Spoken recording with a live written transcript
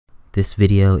This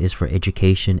video is for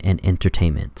education and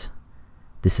entertainment.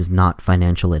 This is not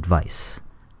financial advice.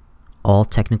 All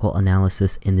technical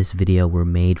analysis in this video were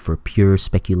made for pure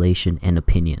speculation and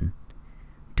opinion.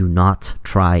 Do not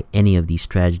try any of these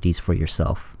strategies for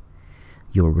yourself.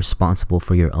 You are responsible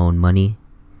for your own money.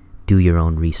 Do your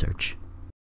own research.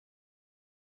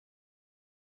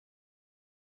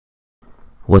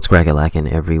 What's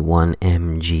crackalackin' everyone?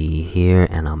 MG here,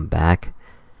 and I'm back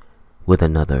with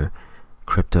another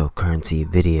cryptocurrency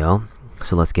video.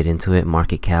 So let's get into it.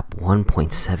 Market cap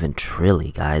 1.7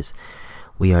 trillion, guys.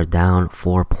 We are down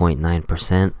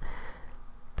 4.9%.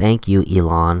 Thank you,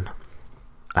 Elon.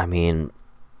 I mean,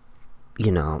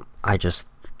 you know,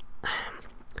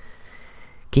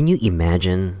 can you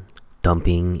imagine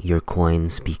dumping your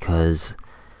coins because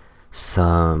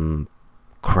some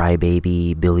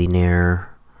crybaby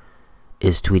billionaire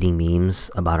is tweeting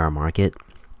memes about our market?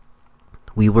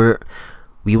 We were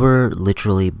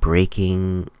literally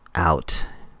breaking out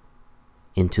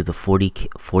into the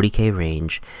 40k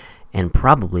range, and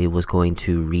probably was going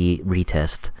to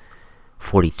retest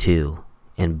 42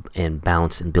 and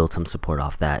bounce and build some support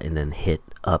off that, and then hit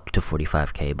up to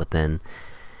 45k. But then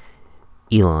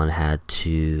Elon had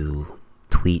to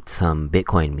tweet some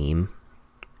Bitcoin meme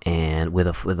and with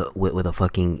a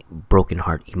fucking broken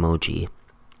heart emoji,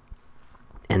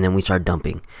 and then we start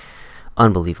dumping.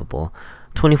 Unbelievable.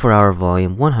 24-hour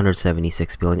volume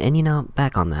 176 billion. And you know,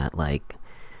 back on that, like,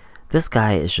 this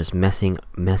guy is just messing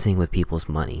with people's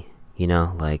money, you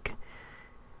know? Like,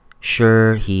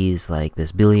 sure, he's like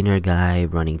this billionaire guy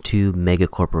running 2 mega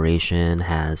corporation,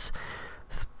 has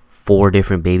 4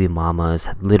 different baby mamas,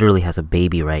 literally has a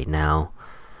baby right now,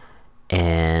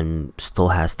 and still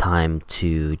has time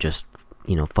to just,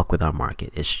 you know, fuck with our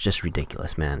market. It's just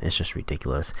ridiculous, man. It's just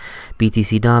ridiculous.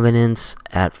 BTC dominance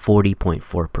at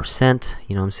 40.4%.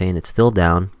 You know what I'm saying? It's still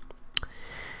down.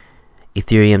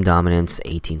 Ethereum dominance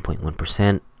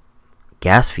 18.1%.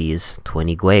 Gas fees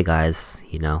 20 gwei, guys.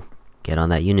 You know, get on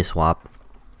that Uniswap.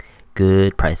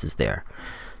 Good prices there.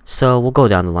 So we'll go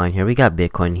down the line here. We got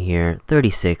Bitcoin here,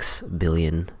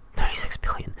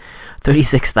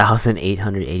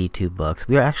 36,882 bucks.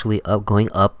 We are actually going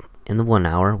up in the 1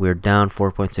 hour. We're down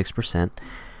 4.6%.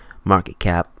 Market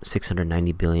cap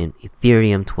 690 billion.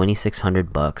 Ethereum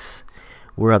 2,600 bucks.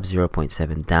 We're up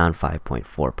 0.7, down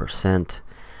 5.4%.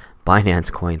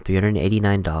 Binance Coin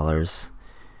 $389,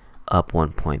 up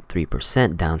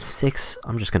 1.3%, down 6.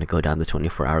 I'm just gonna go down the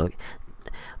 24-hour.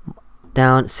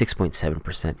 Down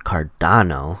 6.7%.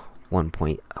 Cardano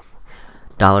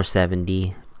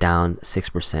 $1.70, down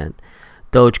 6%.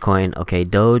 Dogecoin, okay,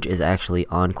 Doge is actually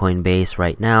on Coinbase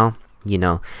right now. You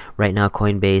know, right now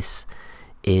Coinbase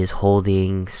is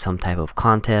holding some type of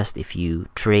contest. If you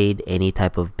trade any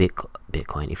type of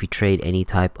Bitcoin, if you trade any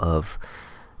type of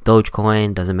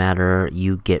Dogecoin, doesn't matter,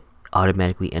 you get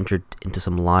automatically entered into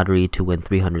some lottery to win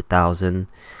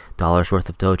 $300,000 worth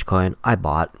of Dogecoin. I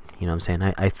bought, you know what I'm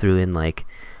saying? I threw in like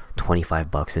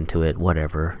 25 bucks into it,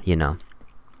 whatever, you know.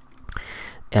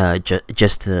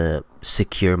 Just to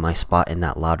secure my spot in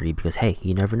that lottery, because hey,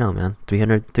 you never know, man.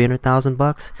 300,000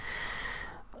 bucks,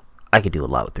 I could do a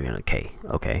lot with 300k.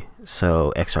 Okay,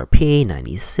 so XRP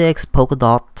 96,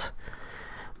 Polkadot,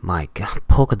 my god,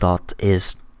 Polkadot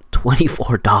is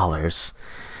 $24.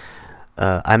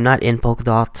 I'm not in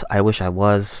Polkadot. I wish I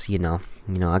was. You know,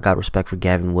 I got respect for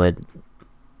Gavin Wood.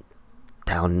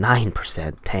 Down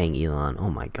 9%. Dang, Elon. Oh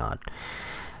my god.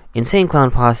 Insane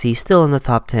Clown Posse still in the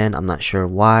top 10. I'm not sure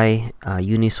why.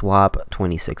 Uniswap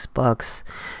 26 bucks.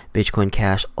 Bitcoin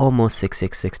Cash almost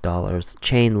 $666.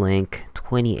 Chainlink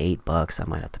 28 bucks. I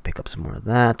might have to pick up some more of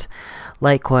that.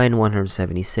 Litecoin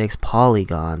 176.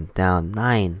 Polygon down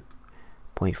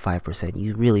 9.5%.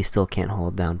 You really still can't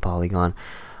hold down Polygon.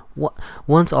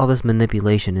 Once all this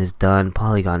manipulation is done,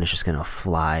 Polygon is just gonna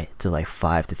fly to like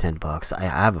 5 to 10 bucks. I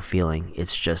have a feeling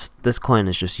it's just, this coin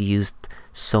is just used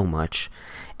so much,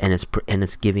 and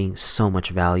it's giving so much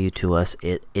value to us.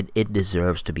 It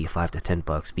deserves to be 5 to 10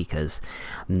 bucks because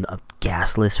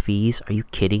gasless fees. Are you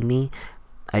kidding me?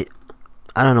 I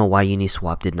don't know why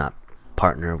Uniswap did not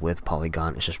partner with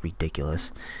Polygon. It's just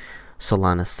ridiculous.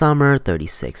 Solana Summer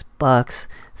 36 bucks.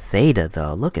 Theta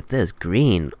though, look at this,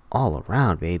 green all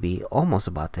around, baby. Almost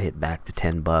about to hit back to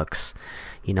 10 bucks.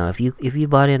 You know, if you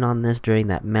bought in on this during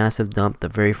that massive dump, the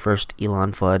very first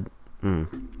Elon FUD,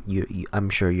 I'm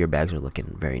sure your bags are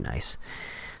looking very nice.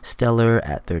 Stellar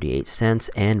at 38 cents,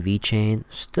 and VeChain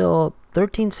still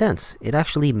 13 cents. It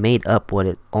actually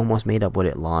almost made up what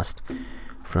it lost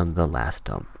from the last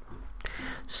dump.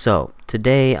 So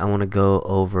today I want to go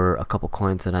over a couple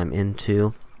coins that I'm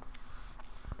into.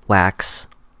 WAXs.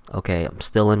 Okay, I'm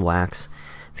still in WAXs.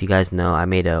 If you guys know, I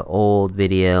made an old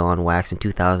video on WAXs in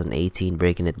 2018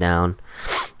 breaking it down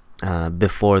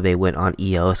before they went on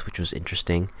EOS, which was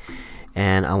interesting.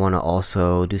 And I want to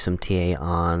also do some TA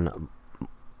on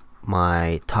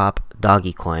my top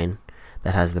doggy coin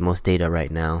that has the most data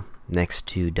right now next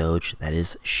to Doge, that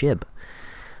is SHIB.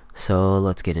 So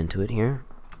let's get into it here.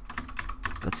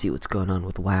 Let's see what's going on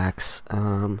with WAX.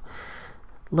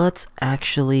 Let's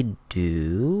actually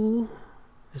do...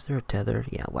 Is there a tether?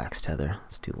 Yeah, wax tether.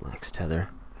 Let's do wax tether.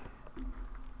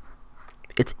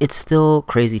 It's still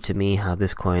crazy to me how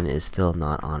this coin is still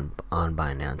not on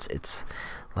Binance. It's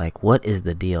like, what is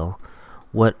the deal?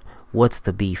 What's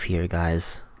the beef here,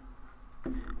 guys?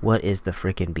 What is the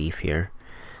freaking beef here?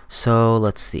 So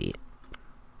let's see.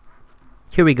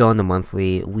 Here we go on the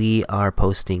monthly. We are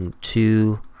posting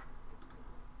 2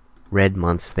 red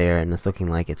months there, and it's looking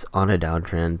like it's on a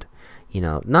downtrend. You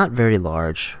know, not very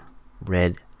large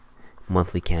red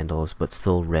monthly candles, but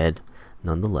still red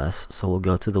nonetheless. So we'll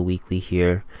go to the weekly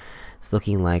here. It's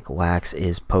looking like WAX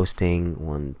is posting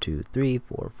 1, 2, 3,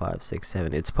 4, 5, 6,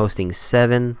 7. It's posting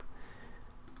 7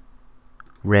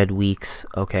 red weeks.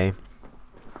 Okay,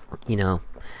 you know,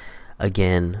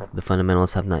 again, the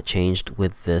fundamentals have not changed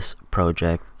with this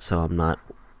project, so I'm not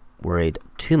worried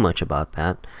too much about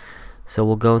that. So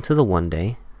we'll go into the 1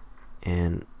 day,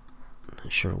 and I'm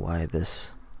not sure why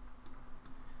this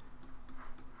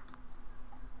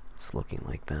it's looking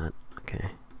like that. Okay,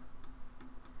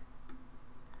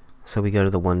 so we go to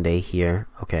the 1 day here.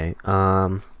 Okay,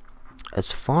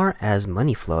 as far as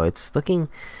money flow, it's looking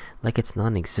like it's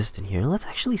non-existent here. Let's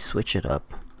actually switch it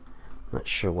up. Not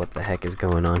sure what the heck is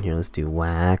going on here. Let's do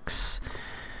WAX.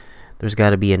 There's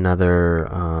got to be another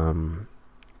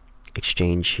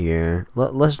exchange here.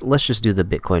 Let's just do the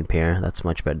Bitcoin pair. That's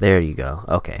much better. There you go.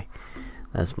 Okay,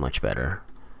 that's much better.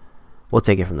 We'll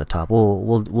take it from the top.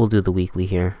 We'll do the weekly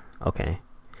here. Okay,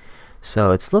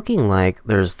 so it's looking like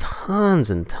there's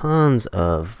tons and tons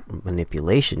of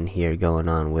manipulation here going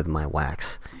on with my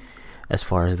WAX as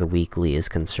far as the weekly is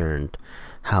concerned.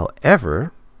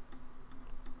 However,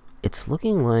 it's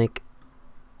looking like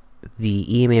the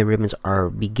EMA ribbons are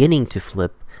beginning to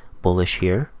flip bullish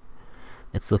here.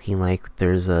 It's looking like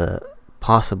there's a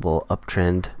possible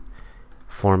uptrend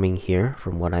forming here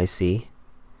from what I see.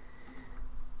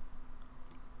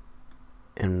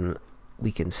 And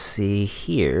we can see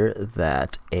here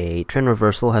that a trend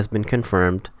reversal has been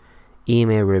confirmed.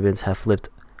 EMA ribbons have flipped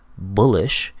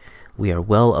bullish. We are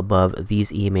well above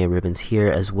these EMA ribbons here,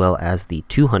 as well as the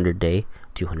 200-day,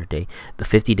 the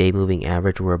 50-day moving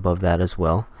average. We're above that as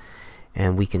well.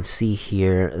 And we can see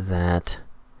here that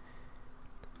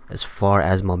as far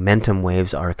as momentum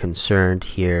waves are concerned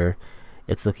here,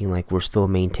 it's looking like we're still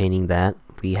maintaining that.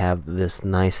 We have this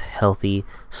nice healthy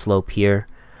slope here.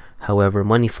 However,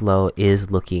 money flow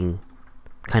is looking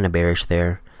kind of bearish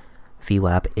there.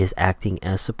 VWAP is acting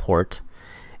as support,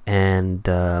 and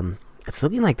it's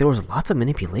looking like there was lots of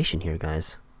manipulation here,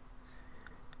 guys,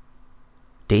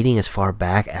 dating as far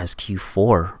back as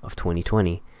Q4 of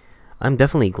 2020. I'm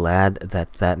definitely glad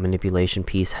that that manipulation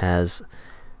piece has...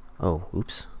 Oh,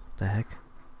 oops, what the heck?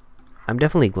 I'm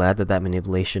definitely glad that that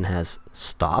manipulation has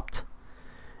stopped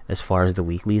as far as the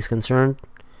weekly is concerned.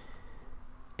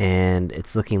 And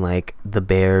it's looking like the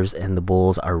bears and the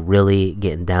bulls are really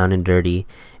getting down and dirty,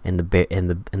 and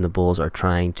the bulls are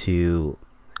trying to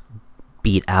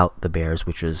beat out the bears,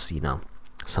 which is, you know,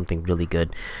 something really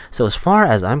good. So as far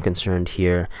as I'm concerned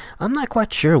here, I'm not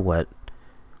quite sure what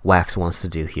WAX wants to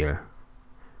do here.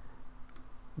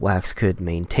 WAX could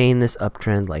maintain this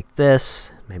uptrend like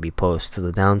this, maybe post to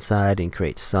the downside and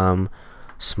create some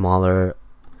smaller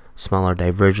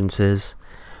divergences.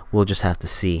 We'll just have to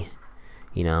see,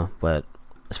 you know. But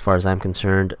as far as I'm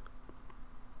concerned,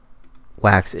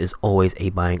 WAX is always a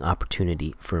buying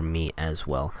opportunity for me as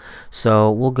well.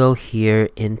 So we'll go here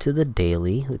into the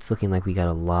daily. It's looking like we got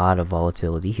a lot of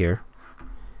volatility here.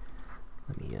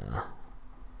 Let me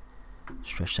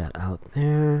stretch that out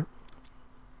there.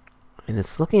 And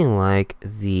it's looking like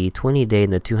the 20-day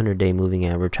and the 200-day moving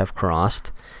average have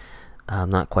crossed. I'm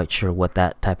not quite sure what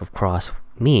that type of cross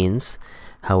means.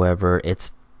 However,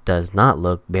 it does not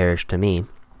look bearish to me.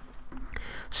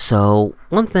 So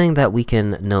one thing that we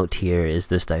can note here is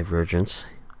this divergence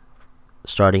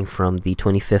starting from the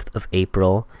 25th of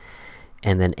April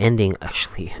and then ending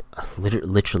actually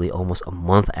literally almost a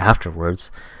month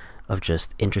afterwards of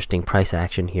just interesting price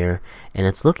action here. And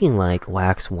it's looking like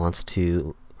WAX wants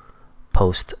to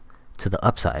post to the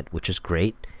upside, which is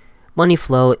great. Money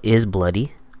flow is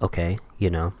bloody, okay, you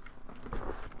know.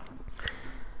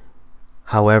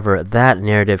 However, that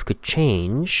narrative could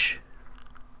change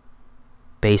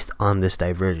based on this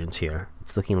divergence here.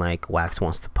 it's looking like WAXs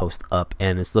wants to post up,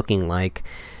 and it's looking like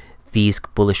these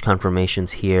bullish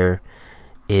confirmations here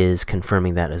is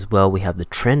confirming that as well. We have the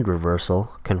trend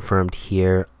reversal confirmed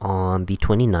here on the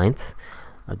 29th.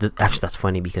 Actually, that's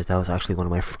funny because that was actually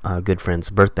one of my good friend's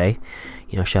birthday.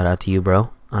 You know, shout out to you,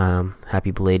 bro.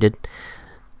 Happy belated.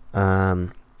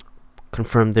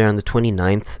 Confirmed there on the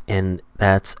 29th, and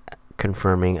that's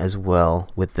confirming as well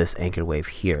with this anchor wave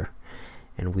here.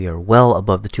 And we are well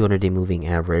above the 200-day moving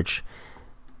average.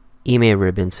 EMA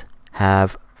ribbons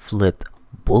have flipped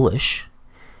bullish.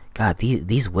 God,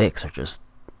 these wicks are just,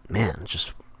 man,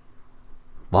 just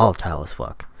volatile as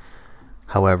fuck.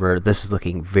 However, this is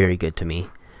looking very good to me.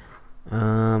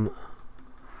 Let's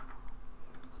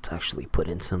actually put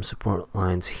in some support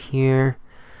lines here.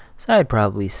 So I'd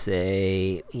probably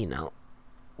say, you know,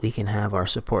 we can have our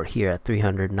support here at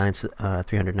 309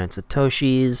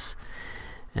 satoshis.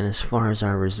 And as far as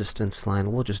our resistance line,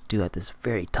 we'll just do at this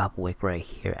very top wick right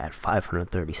here at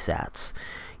 530 sats.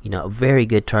 You know, a very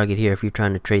good target here if you're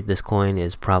trying to trade this coin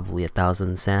is probably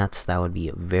 1,000 sats. That would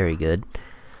be very good.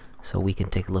 So we can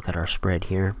take a look at our spread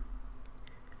here.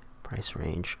 Price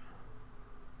range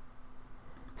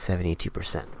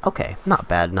 72%. Okay, not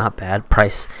bad, not bad.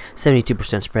 Price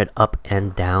 72% spread up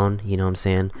and down, you know what I'm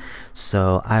saying?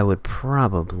 So I would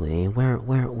probably, where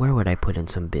would I put in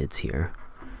some bids here?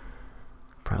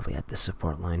 Probably at the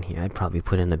support line here. I'd probably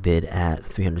put in a bid at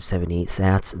 378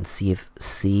 sats and see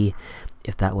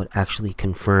if that would actually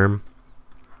confirm,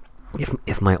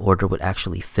 if my order would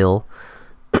actually fill.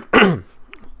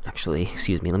 Actually,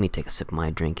 excuse me, let me take a sip of my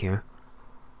drink here.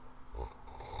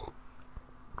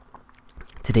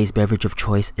 Today's beverage of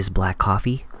choice is black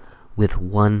coffee with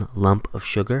 1 lump of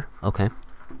sugar. Okay,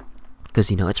 because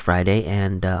you know it's Friday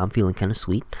and I'm feeling kind of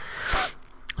sweet.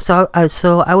 So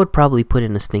I would probably put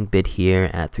in a stink bid here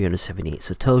at 378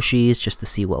 satoshis just to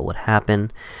see what would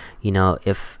happen. You know,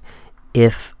 if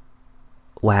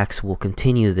WAXs will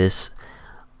continue this,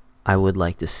 I would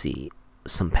like to see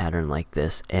some pattern like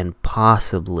this and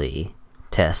possibly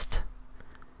test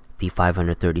the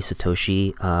 530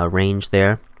 satoshi range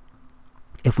there.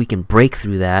 If we can break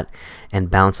through that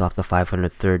and bounce off the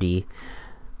 530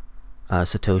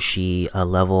 satoshi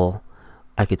level,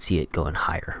 I could see it going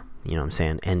higher. You know what I'm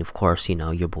saying? And of course, you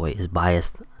know, your boy is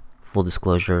biased. Full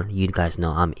disclosure, you guys know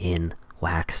I'm in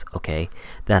WAXs, okay?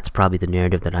 That's probably the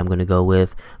narrative that I'm going to go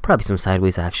with. Probably some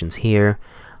sideways actions here.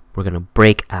 We're going to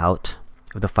break out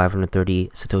of the 530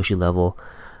 satoshi level,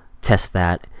 test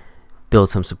that, build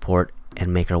some support,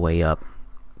 and make our way up.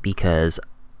 Because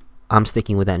I'm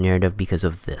sticking with that narrative because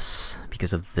of this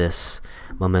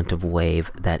momentum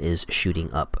wave that is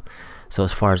shooting up. So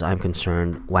as far as I'm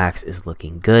concerned, WAXs is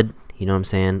looking good. You know what I'm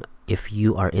saying? If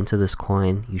you are into this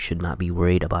coin, you should not be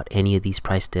worried about any of these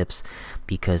price dips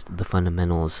because the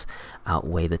fundamentals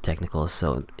outweigh the technicals.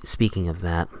 So speaking of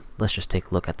that, let's just take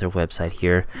a look at their website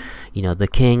here. You know, the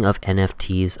king of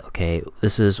NFTs. Okay,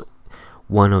 this is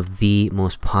one of the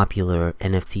most popular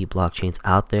NFT blockchains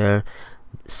out there.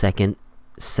 Second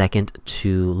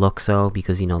to LYXE,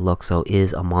 because you know LYXE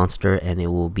is a monster and it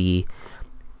will be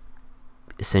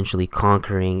essentially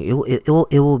conquering, it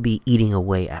will be eating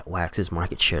away at WAX's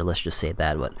market share, let's just say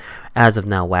that. But as of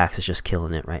now, WAXs is just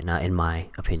killing it right now, in my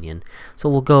opinion. So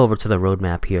we'll go over to the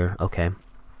roadmap here. Okay,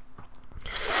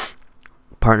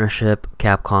 partnership,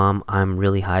 Capcom, I'm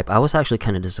really hyped. I was actually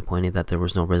kind of disappointed that there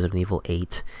was no Resident Evil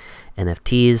 8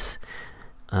 NFTs.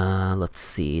 Let's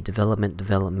see,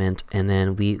 development, and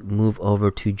then we move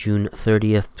over to June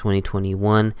 30th,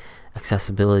 2021.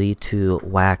 Accessibility to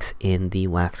WAXs in the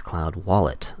WAXs Cloud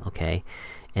wallet, okay,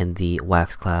 and the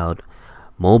WAXs Cloud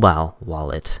mobile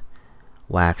wallet,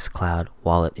 WAXs Cloud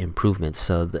wallet improvements.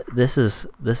 So this is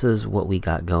what we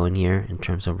got going here in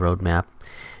terms of roadmap,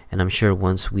 and I'm sure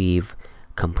once they've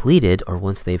completed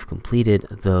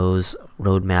those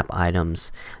roadmap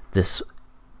items, this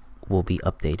will be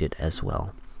updated as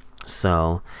well.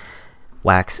 So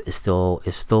WAXs is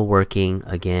still working.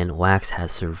 Again, WAXs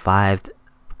has survived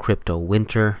crypto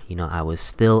winter. You know, I was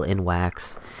still in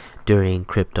WAXs during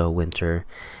crypto winter,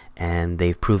 and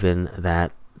they've proven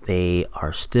that they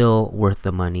are still worth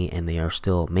the money and they are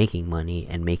still making money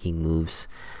and making moves.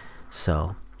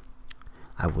 So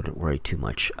I wouldn't worry too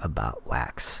much about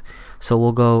WAXs. So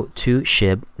we'll go to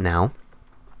SHIB now.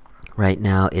 Right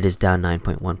now it is down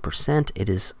 9.1%. It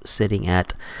is sitting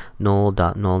at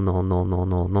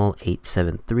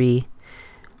 0.000000873.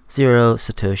 0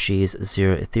 satoshis,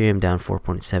 0 Ethereum, down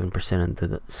 4.7% in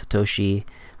the Satoshi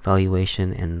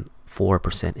valuation and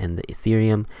 4% in the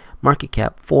Ethereum. Market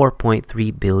cap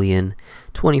 4.3 billion.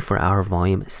 24-hour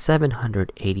volume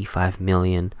 785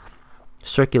 million.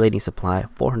 Circulating supply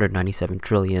 497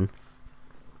 trillion.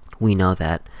 We know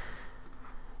that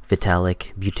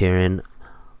Vitalik Buterin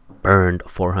burned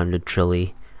 400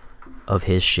 trillion of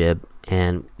his SHIB,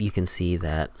 and you can see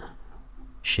that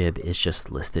SHIB is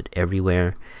just listed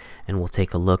everywhere. And we'll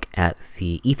take a look at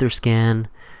the Etherscan.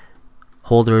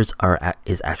 Holders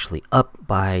is actually up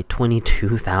by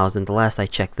 22,000. The last I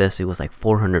checked this, it was like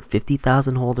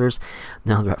 450,000 holders.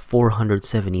 Now they're at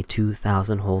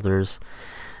 472,000 holders.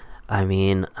 I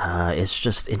mean, it's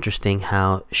just interesting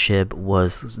how SHIB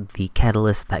was the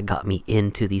catalyst that got me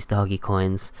into these doggy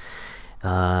coins.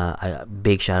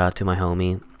 Big shout out to my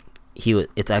homie.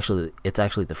 It's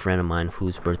actually the friend of mine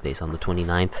whose birthday's on the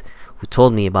 29th, who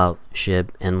told me about SHIB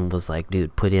and was like,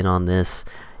 dude, put in on this.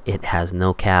 It has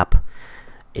no cap.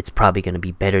 It's probably going to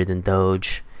be better than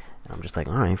Doge. And I'm just like,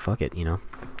 all right, fuck it, you know.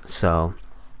 So,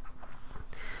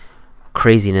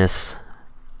 craziness.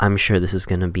 I'm sure this is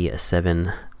going to be a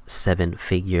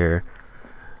seven-figure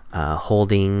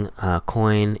holding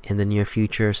coin in the near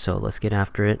future. So let's get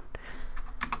after it.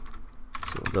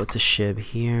 So we'll go to SHIB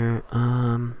here.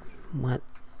 What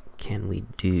can we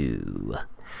do?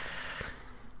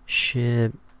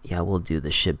 SHIB. Yeah, we'll do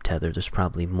the SHIB tether. There's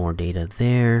probably more data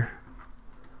there.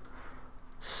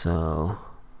 So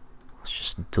let's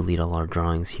just delete all our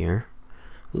drawings here.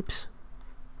 Oops.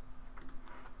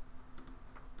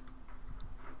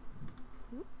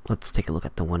 Let's take a look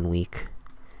at the 1 week.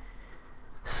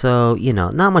 So, you know,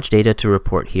 not much data to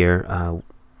report here.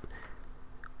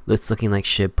 It's looking like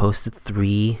SHIB posted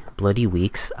 3 bloody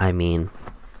weeks. I mean,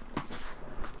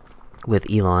 with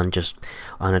Elon just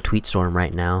on a tweet storm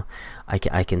right now,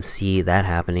 I can see that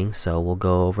happening. So we'll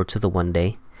go over to the 1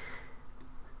 day.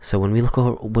 So when we look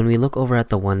over at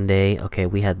the 1 day, okay,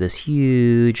 we had this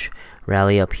huge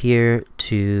rally up here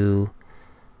to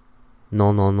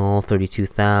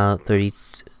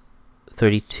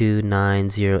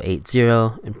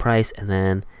 32,9080 in price, and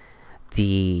then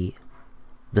the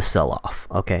sell-off.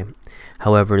 Okay,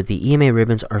 however, the EMA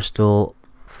ribbons are still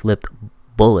flipped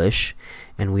bullish,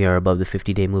 and we are above the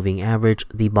 50-day moving average.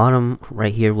 The bottom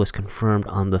right here was confirmed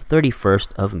on the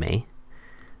 31st of May.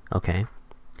 Okay.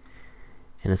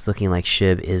 And it's looking like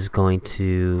SHIB is going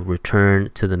to return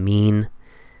to the mean,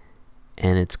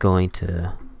 and it's going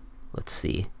to, let's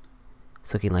see,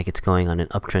 it's looking like it's going on an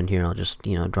uptrend here. I'll just,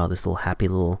 you know, draw this little happy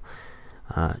little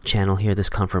channel here, this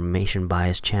confirmation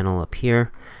bias channel up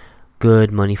here.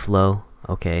 Good money flow.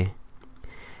 Okay,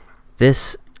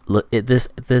 this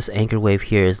anchor wave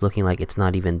here is looking like it's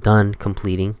not even done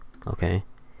completing. Okay,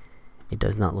 it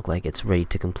does not look like it's ready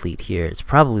to complete here. It's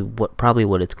probably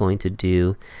what it's going to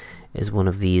do is one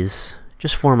of these,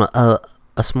 just form a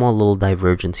small little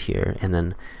divergence here and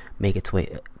then make its way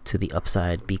to the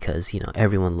upside, because, you know,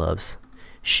 everyone loves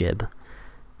SHIB.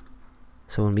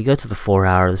 So when we go to the 4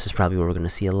 hour, this is probably where we're going to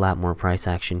see a lot more price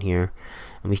action here.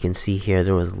 And we can see here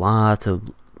there was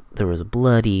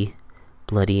bloody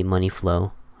money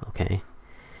flow. Okay,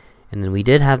 and then we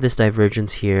did have this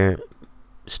divergence here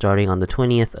starting on the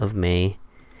 20th of May,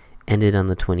 ended on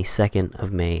the 22nd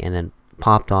of May, and then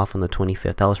popped off on the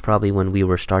 25th. That was probably when we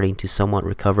were starting to somewhat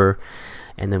recover.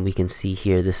 And then we can see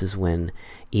here, this is when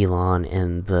Elon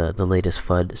and the latest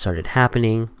FUD started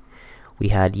happening. We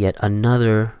had yet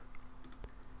another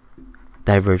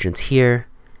divergence here,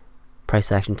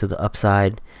 price action to the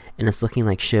upside, and it's looking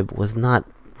like SHIB was not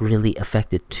really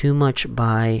affected too much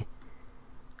by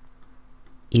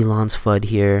Elon's FUD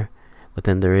here, but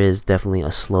then there is definitely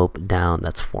a slope down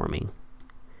that's forming.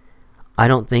 I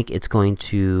don't think it's going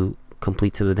to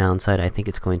complete to the downside. I think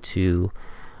it's going to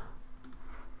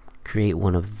create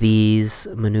one of these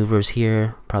maneuvers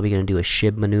here, probably going to do a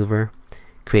SHIB maneuver,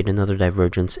 create another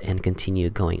divergence, and continue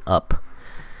going up,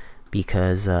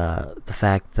 because the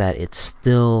fact that it's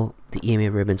still, the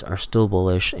EMA ribbons are still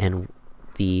bullish and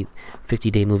the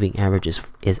 50-day moving average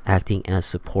is acting as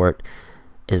support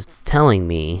is telling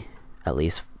me, at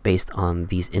least based on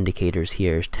these indicators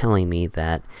here, is telling me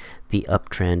that the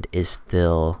uptrend is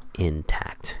still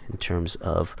intact in terms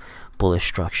of bullish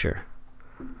structure.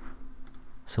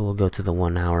 So we'll go to the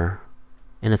 1 hour,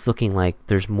 and it's looking like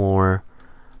there's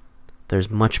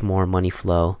much more money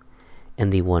flow in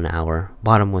the 1 hour.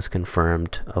 Bottom was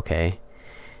confirmed, okay,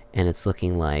 and it's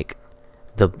looking like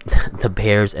the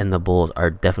bears and the bulls are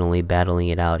definitely battling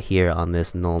it out here on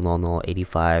this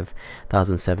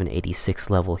 85,786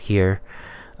 level here.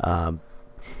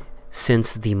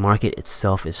 Since the market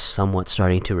itself is somewhat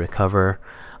starting to recover,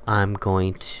 I'm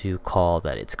going to call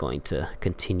that it's going to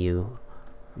continue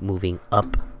moving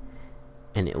up,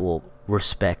 and it will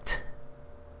respect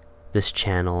this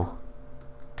channel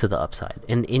to the upside.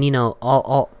 And you know,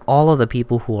 all of the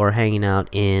people who are hanging out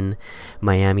in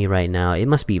Miami right now, it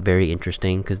must be very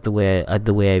interesting, because the way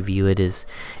I view it is,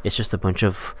 it's just a bunch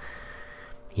of,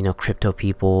 you know, crypto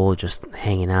people just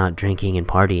hanging out, drinking and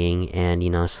partying. And you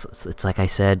know, it's like I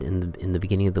said in the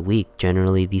beginning of the week,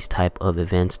 generally these type of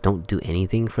events don't do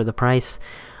anything for the price.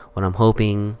 What I'm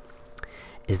hoping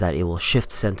is that it will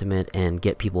shift sentiment and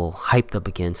get people hyped up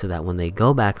again, so that when they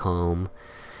go back home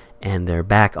and they're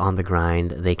back on the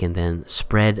grind, they can then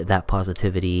spread that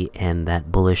positivity and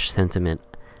that bullish sentiment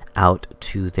out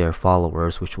to their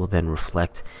followers, which will then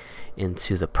reflect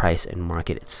into the price and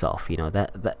market itself. You know,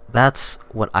 that's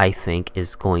what I think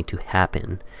is going to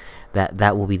happen.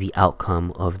 That will be the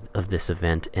outcome of this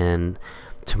event. And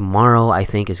tomorrow, I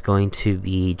think, is going to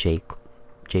be Jake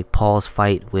Paul's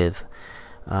fight with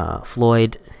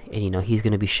Floyd, and you know, he's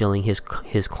going to be shilling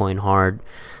his coin hard.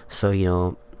 So you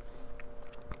know,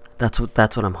 that's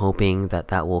what I'm hoping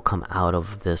that will come out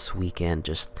of this weekend.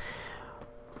 Just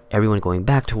everyone going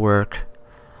back to work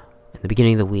in the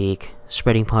beginning of the week,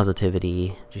 spreading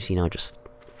positivity. Just, you know, just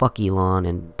fuck Elon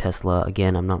and Tesla.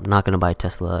 Again, I'm not gonna buy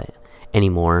Tesla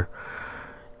anymore,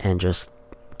 and just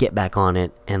get back on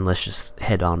it, and let's just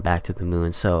head on back to the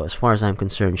moon. So as far as I'm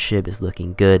concerned, SHIB is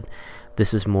looking good.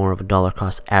 This is more of a dollar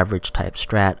cost average type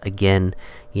strat. Again,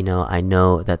 you know, I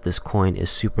know that this coin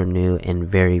is super new and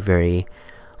very, very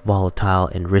volatile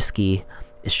and risky.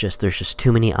 It's just, there's just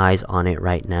too many eyes on it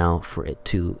right now for it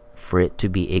to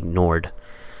be ignored.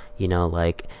 You know,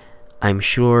 like, I'm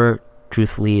sure,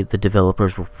 truthfully, the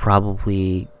developers were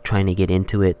probably trying to get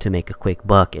into it to make a quick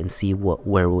buck and see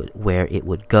where it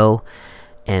would go.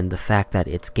 And the fact that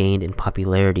it's gained in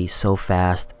popularity so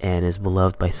fast and is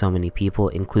beloved by so many people,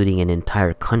 including an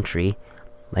entire country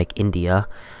like India,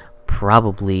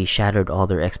 probably shattered all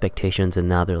their expectations. And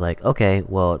now they're like, okay,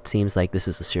 well, it seems like this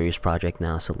is a serious project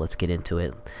now, so let's get into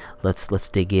it. Let's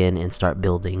dig in and start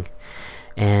building.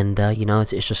 And you know,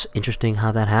 it's just interesting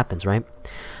how that happens, right?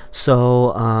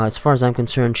 So as far as I'm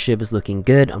concerned, SHIB is looking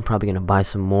good. I'm probably gonna buy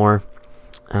some more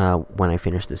when I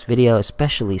finish this video,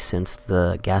 especially since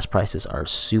the gas prices are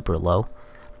super low.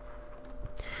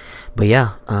 But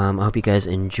yeah, I hope you guys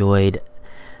enjoyed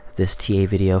this TA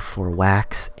video for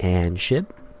WAXp and SHIB.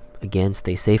 Again,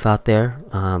 stay safe out there.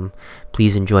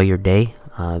 Please enjoy your day.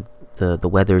 The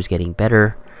weather is getting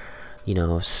better. You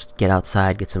know, get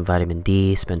outside, get some vitamin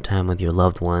D, spend time with your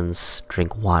loved ones,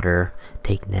 drink water,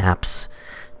 take naps,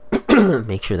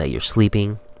 make sure that you're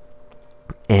sleeping,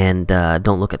 and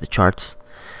don't look at the charts.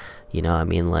 You know, I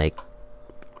mean, like,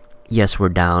 yes, we're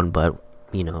down, but,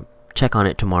 you know, check on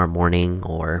it tomorrow morning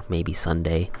or maybe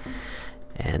Sunday,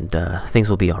 and things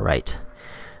will be alright.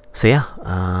 So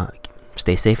yeah,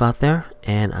 stay safe out there,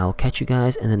 and I'll catch you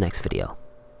guys in the next video.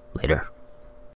 Later.